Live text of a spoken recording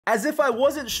As if I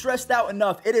wasn't stressed out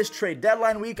enough, it is trade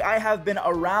deadline week. I have been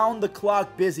around the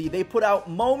clock busy. They put out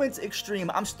Moments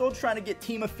Extreme. I'm still trying to get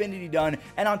Team Affinity done.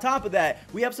 And on top of that,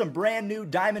 we have some brand new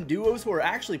Diamond Duos who are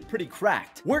actually pretty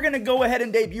cracked. We're going to go ahead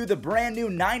and debut the brand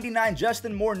new 99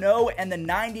 Justin Morneau and the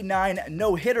 99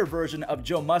 No Hitter version of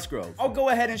Joe Musgrove. I'll go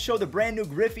ahead and show the brand new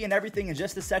Griffey and everything in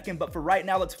just a second, but for right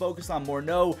now, let's focus on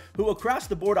Morneau, who across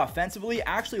the board offensively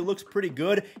actually looks pretty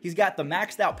good. He's got the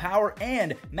maxed out power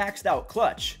and maxed out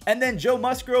clutch. And then Joe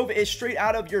Musgrove is straight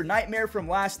out of your nightmare from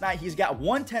last night. He's got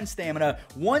 110 stamina,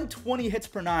 120 hits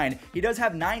per 9. He does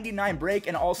have 99 break,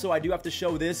 and also I do have to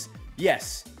show this.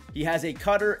 Yes, he has a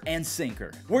cutter and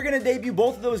sinker. We're going to debut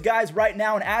both of those guys right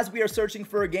now, and as we are searching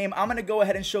for a game, I'm going to go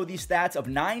ahead and show these stats of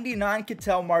 99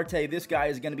 Ketel Marte. This guy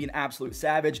is going to be an absolute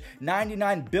savage.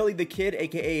 99 Billy the Kid,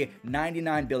 aka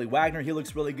 99 Billy Wagner. He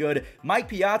looks really good. Mike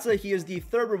Piazza, he is the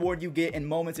third reward you get in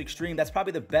Moments Extreme. That's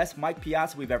probably the best Mike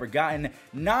Piazza we've ever gotten.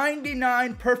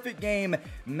 99 Perfect Game,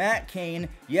 Matt Cain.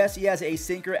 Yes, he has a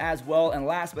sinker as well. And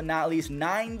last but not least,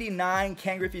 99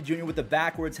 Ken Griffey Jr. with the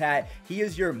backwards hat. He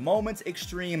is your Moments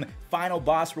Extreme final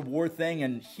boss reward thing,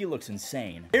 and he looks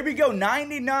insane. Here we go,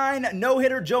 99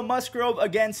 no-hitter Joe Musgrove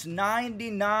against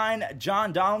 99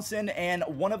 John Donaldson, and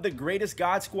one of the greatest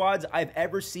God Squads I've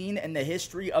ever seen in the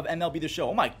history of MLB The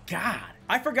Show. Oh my God.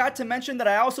 I forgot to mention that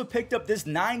I also picked up this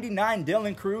 99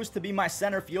 Dylan Cruz to be my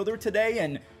center fielder today,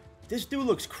 and this dude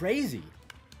looks crazy.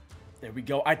 There we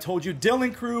go. I told you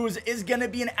Dylan Cruz is going to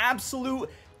be an absolute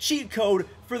cheat code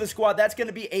for the squad. That's going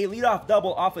to be a leadoff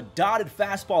double off a dotted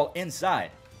fastball inside.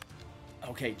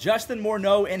 Okay, Justin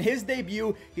Morneau, in his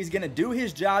debut, he's going to do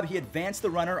his job. He advanced the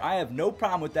runner. I have no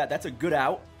problem with that. That's a good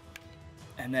out.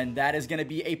 And then that is going to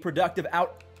be a productive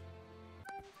out.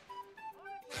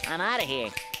 I'm out of here.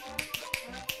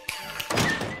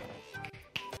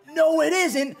 No, it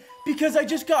isn't, because I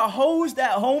just got hosed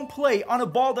at home plate on a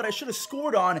ball that I should have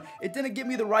scored on. It didn't give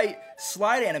me the right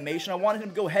slide animation. I wanted him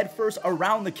to go head first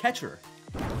around the catcher.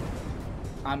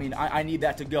 I mean, I need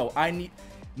that to go.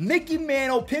 Mickey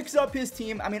Mantle picks up his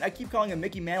team. I mean, I keep calling him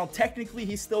Mickey Mantle. Technically,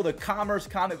 he's still the Commerce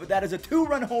Comet, but that is a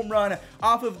 2-run home run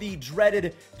off of the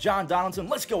dreaded John Donaldson.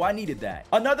 Let's go. I needed that.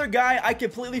 Another guy I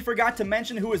completely forgot to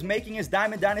mention who is making his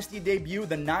Diamond Dynasty debut,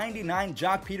 the 99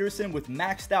 Jock Peterson with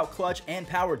maxed out clutch and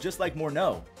power, just like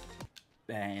Morneau.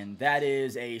 And that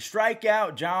is a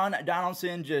strikeout. John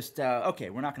Donaldson just, okay,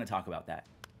 we're not going to talk about that.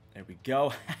 There we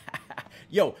go.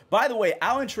 Yo, by the way,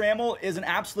 Alan Trammell is an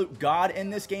absolute god in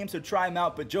this game, so try him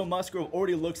out, but Joe Musgrove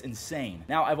already looks insane.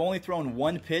 Now, I've only thrown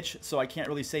 1 pitch, so I can't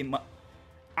really say much.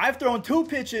 I've thrown 2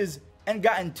 pitches and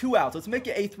gotten 2 outs. Let's make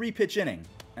it a 3-pitch inning.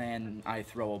 And I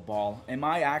throw a ball. Am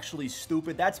I actually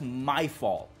stupid? That's my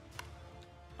fault.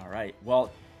 All right,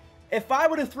 well, if I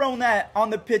would have thrown that on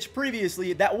the pitch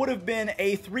previously, that would have been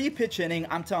a 3-pitch inning.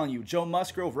 I'm telling you, Joe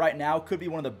Musgrove right now could be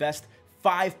one of the best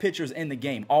 5 pitchers in the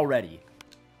game already.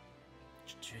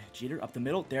 Jeter up the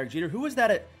middle. Derek Jeter. Who is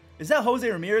that? Is that Jose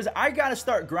Ramirez? I got to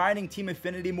start grinding Team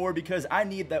Affinity more because I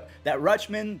need that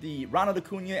Rutschman, the Ronald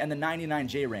Acuna, and the 99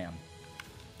 J-Ram.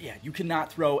 Yeah, you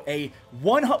cannot throw a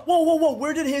one. Whoa.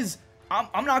 Where did his...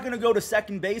 I'm not going to go to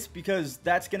second base because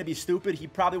that's going to be stupid. He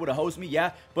probably would have hosed me,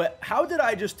 yeah. But how did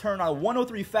I just turn on a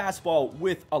 103 fastball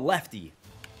with a lefty?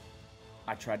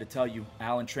 I tried to tell you,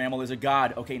 Alan Trammell is a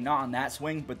god. Okay, not on that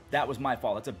swing, but that was my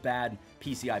fault. That's a bad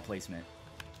PCI placement.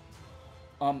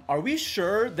 Are we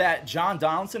sure that John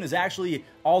Donaldson is actually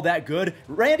all that good?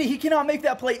 Randy, he cannot make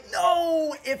that play.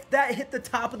 No! If that hit the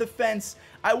top of the fence,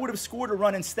 I would have scored a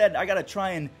run instead. I got to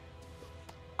try and...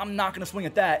 I'm not going to swing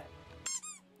at that.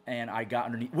 And I got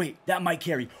underneath. Wait, that might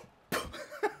carry.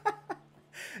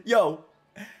 Yo,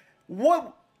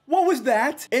 what was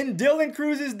that? In Dylan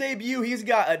Cruz's debut, he's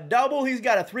got a double. He's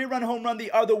got a 3-run home run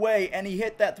the other way. And he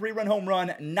hit that 3-run home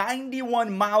run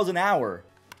 91 miles an hour.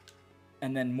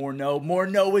 And then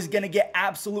Morneau is going to get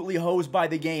absolutely hosed by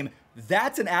the game.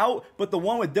 That's an out, but the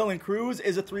one with Dylan Cruz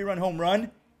is a 3-run home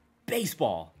run.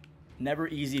 Baseball. Never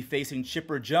easy facing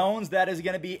Chipper Jones. That is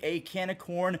going to be a can of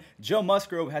corn. Joe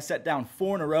Musgrove has set down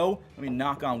 4 in a row. Let me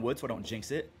knock on wood so I don't jinx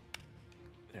it.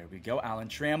 There we go. Alan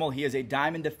Trammell. He is a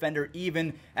diamond defender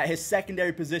even at his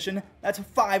secondary position. That's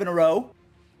 5 in a row.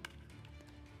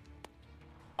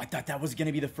 I thought that was going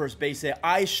to be the first base hit.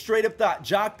 I straight up thought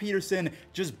Jock Peterson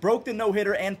just broke the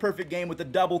no-hitter and perfect game with a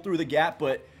double through the gap,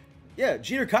 but yeah,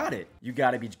 Jeter caught it. You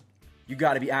gotta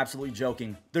be absolutely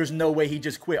joking. There's no way he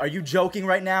just quit. Are you joking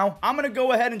right now? I'm gonna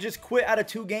go ahead and just quit out of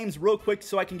 2 games real quick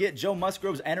so I can get Joe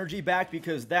Musgrove's energy back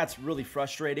because that's really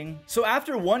frustrating. So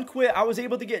after 1 quit, I was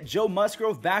able to get Joe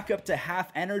Musgrove back up to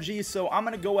half energy, so I'm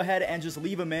gonna go ahead and just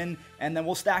leave him in, and then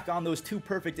we'll stack on those 2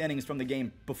 perfect innings from the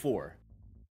game before.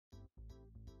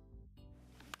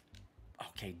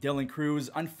 Okay, Dylan Cruz,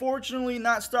 unfortunately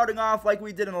not starting off like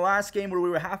we did in the last game where we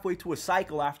were halfway to a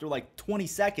cycle after like 20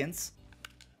 seconds.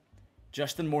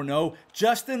 Justin Morneau.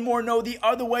 Justin Morneau the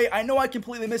other way. I know I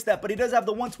completely missed that, but he does have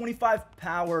the 125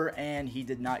 power, and he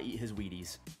did not eat his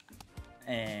Wheaties.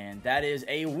 And that is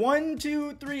a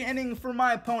 1-2-3 inning for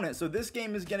my opponent. So this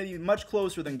game is going to be much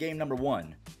closer than game number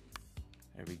 1.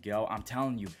 There we go. I'm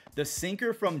telling you, the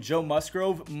sinker from Joe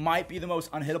Musgrove might be the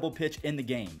most unhittable pitch in the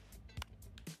game.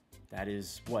 That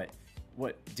is what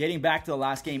dating back to the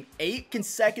last game, 8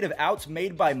 consecutive outs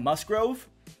made by Musgrove.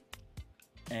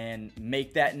 And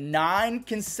make that 9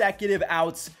 consecutive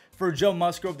outs for Joe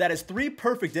Musgrove. That is 3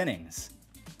 perfect innings.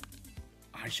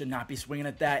 I should not be swinging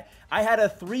at that. I had a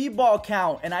 3-ball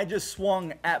count, and I just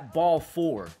swung at ball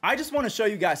 4. I just want to show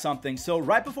you guys something. So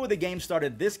right before the game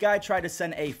started, this guy tried to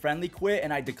send a friendly quit,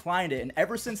 and I declined it. And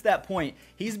ever since that point,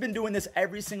 he's been doing this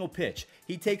every single pitch.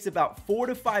 He takes about 4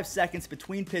 to 5 seconds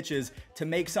between pitches to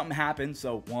make something happen.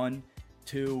 So 1,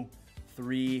 2,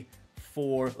 3,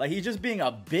 4. Like, he's just being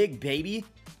a big baby.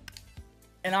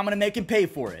 And I'm going to make him pay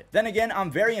for it. Then again,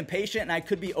 I'm very impatient and I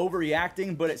could be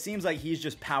overreacting, but it seems like he's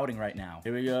just pouting right now.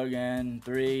 Here we go again.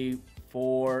 3,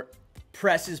 4.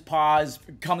 Presses pause,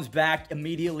 comes back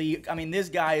immediately. I mean, this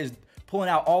guy is pulling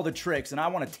out all the tricks and I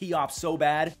want to tee off so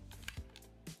bad.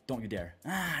 Don't you dare.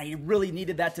 He really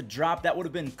needed that to drop. That would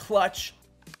have been clutch.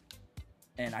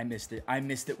 And I missed it. I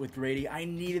missed it with Grady. I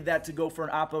needed that to go for an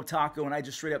Oppo Taco, and I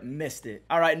just straight up missed it.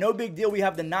 All right, no big deal. We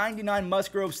have the 99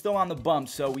 Musgrove still on the bump,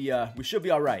 so we should be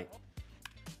all right.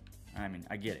 I mean,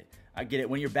 I get it. I get it.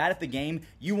 When you're bad at the game,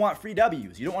 you want free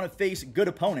W's. You don't want to face good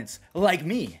opponents like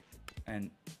me. And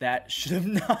that should have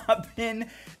not been...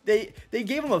 They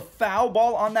gave him a foul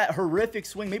ball on that horrific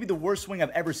swing. Maybe the worst swing I've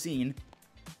ever seen.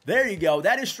 There you go.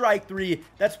 That is strike 3.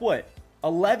 That's what?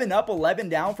 11 up, 11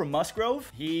 down from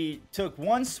Musgrove. He took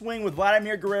one swing with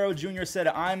Vladimir Guerrero Jr., said,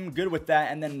 I'm good with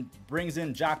that, and then brings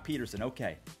in Jock Peterson.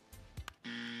 Okay.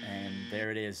 And there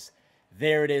it is.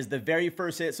 There it is, the very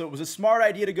first hit. So it was a smart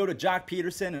idea to go to Jock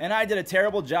Peterson, and I did a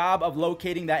terrible job of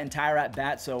locating that entire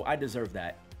at-bat, so I deserve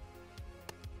that.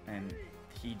 And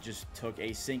he just took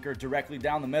a sinker directly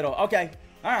down the middle. Okay,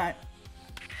 all right.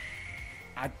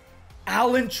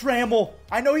 Alan Trammell.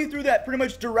 I know he threw that pretty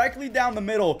much directly down the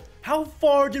middle. How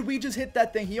far did we just hit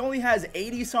that thing? He only has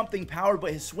 80-something power,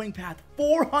 but his swing path,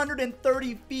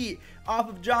 430 feet off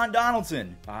of John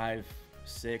Donaldson. 5,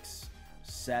 6,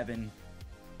 7,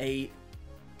 8.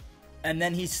 And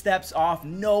then he steps off.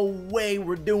 No way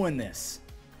we're doing this.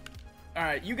 All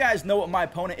right, you guys know what my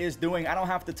opponent is doing. I don't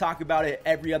have to talk about it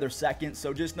every other second,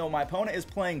 so just know my opponent is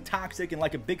playing toxic and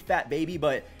like a big fat baby,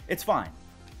 but it's fine.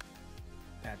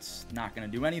 That's not going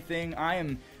to do anything.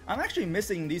 I'm actually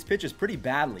missing these pitches pretty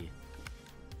badly.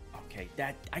 Okay,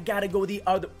 I got to go the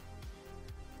other...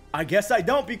 I guess I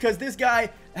don't, because this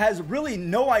guy has really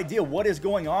no idea what is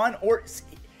going on, or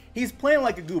he's playing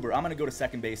like a goober. I'm going to go to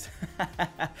second base.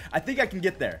 I think I can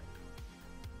get there.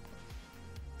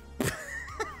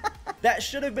 That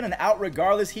should have been an out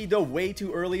regardless. He dove way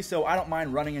too early, so I don't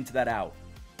mind running into that out.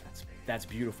 That's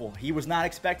beautiful. He was not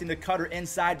expecting the cutter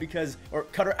inside because, or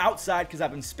cutter outside, because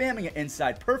I've been spamming it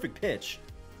inside. Perfect pitch.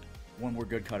 One more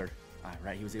good cutter. All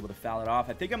right, he was able to foul it off.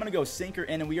 I think I'm going to go sinker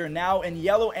in, and we are now in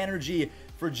yellow energy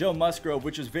for Joe Musgrove,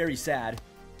 which is very sad.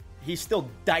 He's still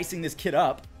dicing this kid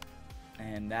up,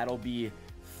 and that'll be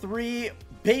 3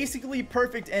 basically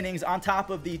perfect innings on top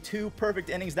of the 2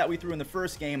 perfect innings that we threw in the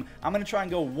first game. I'm going to try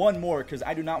and go one more because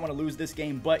I do not want to lose this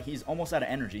game, but he's almost out of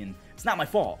energy, and it's not my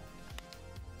fault.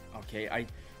 Okay,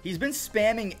 he's been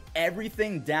spamming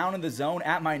everything down in the zone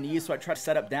at my knees, so I tried to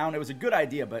set up down. It was a good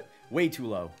idea, but way too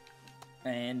low.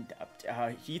 And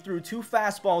he threw 2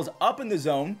 fastballs up in the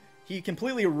zone. He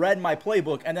completely read my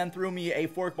playbook and then threw me a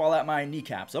forkball at my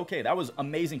kneecaps. Okay, that was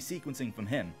amazing sequencing from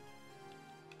him.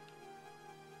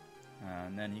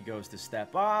 And then he goes to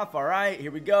step off. All right,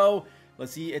 here we go.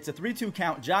 Let's see. It's a 3-2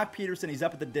 count. Jock Peterson, he's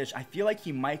up at the dish. I feel like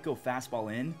he might go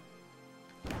fastball in.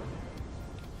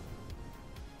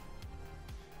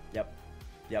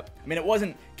 Yep. I mean, it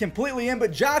wasn't completely in,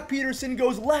 but Jock Peterson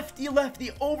goes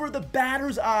lefty-lefty over the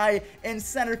batter's eye in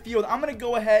center field. I'm going to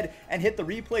go ahead and hit the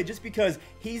replay just because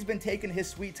he's been taking his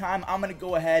sweet time. I'm going to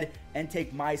go ahead and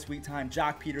take my sweet time.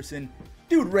 Jock Peterson,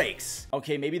 dude rakes.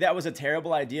 Okay, maybe that was a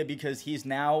terrible idea because he's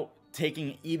now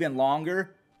taking even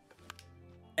longer.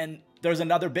 And there's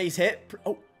another base hit.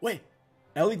 Oh, wait.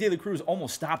 Ellie De La Cruz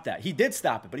almost stopped that. He did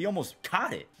stop it, but he almost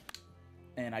caught it.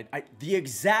 And the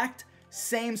exact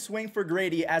same swing for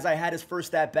Grady as I had his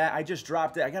first at bat. I just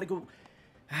dropped it. I got to go.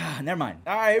 Never mind.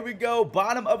 All right, here we go.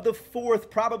 Bottom of the 4th.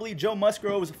 Probably Joe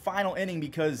Musgrove's final inning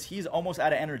because he's almost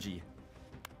out of energy.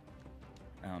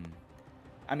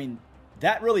 I mean,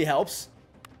 That really helps.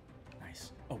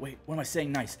 Nice. Oh, wait. What am I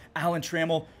saying? Nice. Alan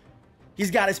Trammell, he's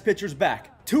got his pitchers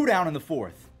back. 2 down in the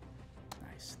 4th.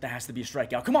 Nice. That has to be a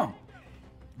strikeout. Come on.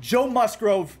 Joe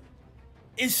Musgrove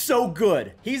is so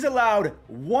good. He's allowed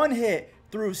 1 hit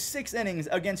through 6 innings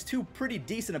against 2 pretty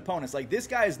decent opponents. Like, this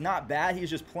guy is not bad. He's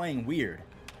just playing weird.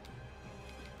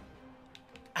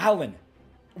 Alan,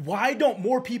 why don't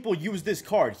more people use this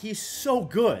card? He's so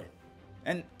good.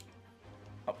 And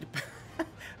oh,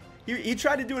 he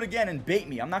tried to do it again and bait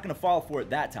me. I'm not going to fall for it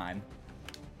that time.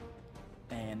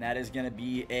 And that is going to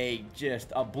be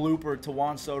just a blooper to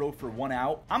Juan Soto for 1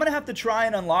 out. I'm going to have to try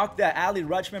and unlock that Adley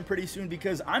Rutschman pretty soon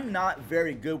because I'm not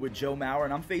very good with Joe Mauer,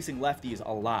 and I'm facing lefties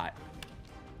a lot.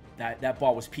 That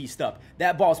ball was pieced up.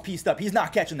 That ball's pieced up. He's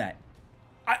not catching that.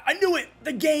 I knew it.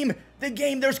 The game.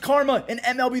 There's karma in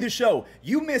MLB The Show.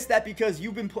 You missed that because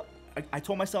you've been I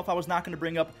told myself I was not going to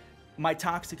bring up my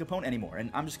toxic opponent anymore, and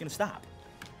I'm just going to stop.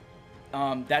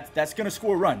 That's going to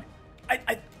score a run.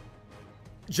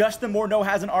 Justin Morneau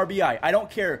has an RBI. I don't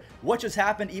care what just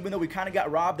happened, even though we kind of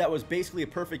got robbed. That was basically a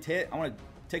perfect hit. I want to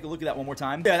take a look at that one more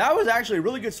time. Yeah, that was actually a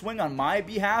really good swing on my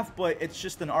behalf, but it's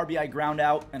just an RBI ground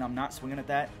out, and I'm not swinging at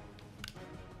that.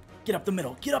 Get up the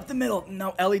middle. Get up the middle.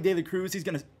 No, Ellie De La Cruz, he's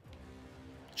going to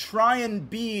try and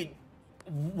be...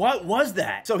 What was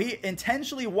that? So he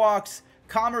intentionally walks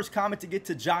Commerce Comet to get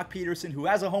to Jock Peterson, who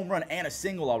has a home run and a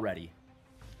single already.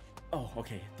 Oh,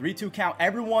 okay. 3-2 count.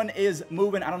 Everyone is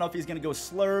moving. I don't know if he's going to go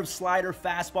slurve, slider,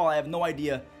 fastball. I have no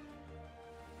idea.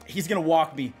 He's going to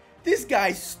walk me. This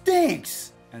guy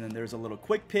stinks. And then there's a little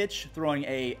quick pitch, throwing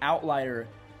a outlier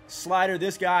slider.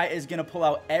 This guy is going to pull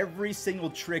out every single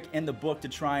trick in the book to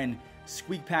try and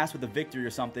squeak past with a victory or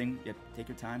something. Yep, take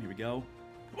your time. Here we go.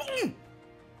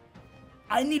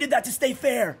 I needed that to stay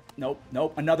fair. Nope,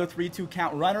 nope. Another 3-2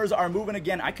 count. Runners are moving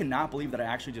again. I cannot believe that I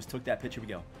actually just took that pitch. Here we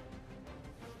go.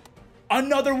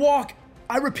 Another walk.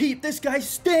 I repeat, this guy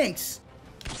stinks.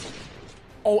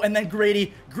 Oh, and then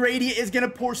Grady. Grady is going to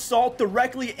pour salt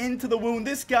directly into the wound.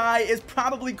 This guy is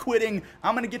probably quitting.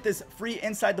 I'm going to get this free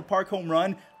inside the park home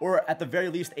run, or at the very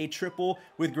least a triple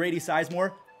with Grady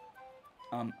Sizemore.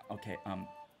 Okay,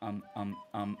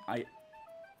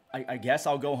 I guess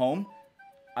I'll go home.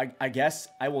 I guess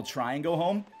I will try and go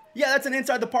home. Yeah, that's an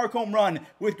inside the park home run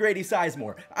with Grady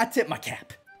Sizemore. I tip my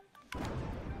cap.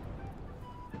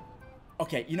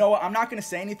 Okay, you know what? I'm not going to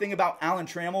say anything about Alan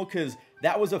Trammell because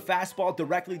that was a fastball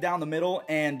directly down the middle,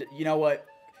 and you know what?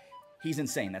 He's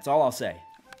insane. That's all I'll say.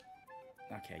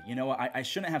 Okay, you know what? I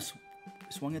shouldn't have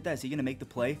swung at that. Is he going to make the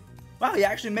play? Wow, he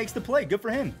actually makes the play. Good for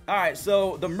him. All right,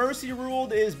 so the mercy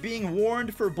rule is being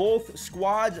warned for both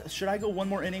squads. Should I go 1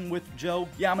 more inning with Joe?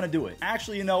 Yeah, I'm going to do it.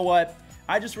 Actually, you know what?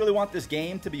 I just really want this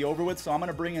game to be over with, so I'm going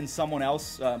to bring in someone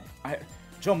else.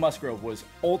 Joe Musgrove was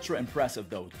ultra impressive,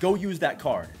 though. Go use that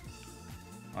card.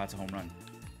 Oh, that's a home run.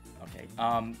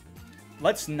 Okay.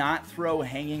 Let's not throw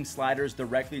hanging sliders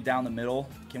directly down the middle.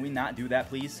 Can we not do that,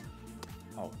 please?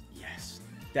 Oh, yes.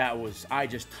 That was... I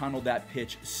just tunneled that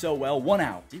pitch so well. 1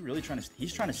 out. Is he really trying to...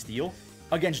 He's trying to steal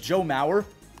against Joe Mauer.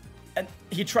 And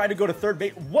he tried to go to third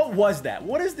base. What was that?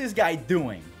 What is this guy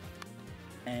doing?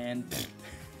 And...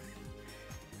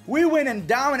 we win in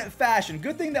dominant fashion.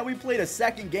 Good thing that we played a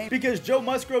second game because Joe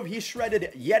Musgrove, he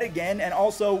shredded yet again, and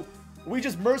also... we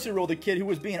just mercy rolled a kid who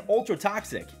was being ultra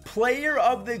toxic. Player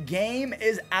of the game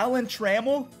is Alan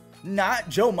Trammell, not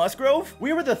Joe Musgrove.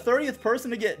 We were the 30th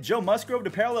person to get Joe Musgrove to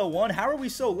parallel 1. How are we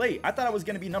so late? I thought I was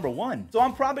going to be number 1. So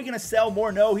I'm probably going to sell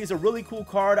Morneau. He's a really cool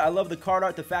card. I love the card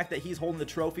art, the fact that he's holding the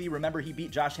trophy. Remember, he beat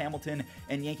Josh Hamilton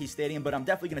in Yankee Stadium, but I'm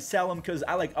definitely going to sell him because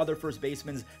I like other first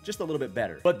basemen just a little bit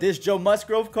better. But this Joe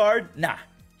Musgrove card, nah,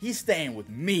 he's staying with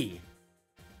me.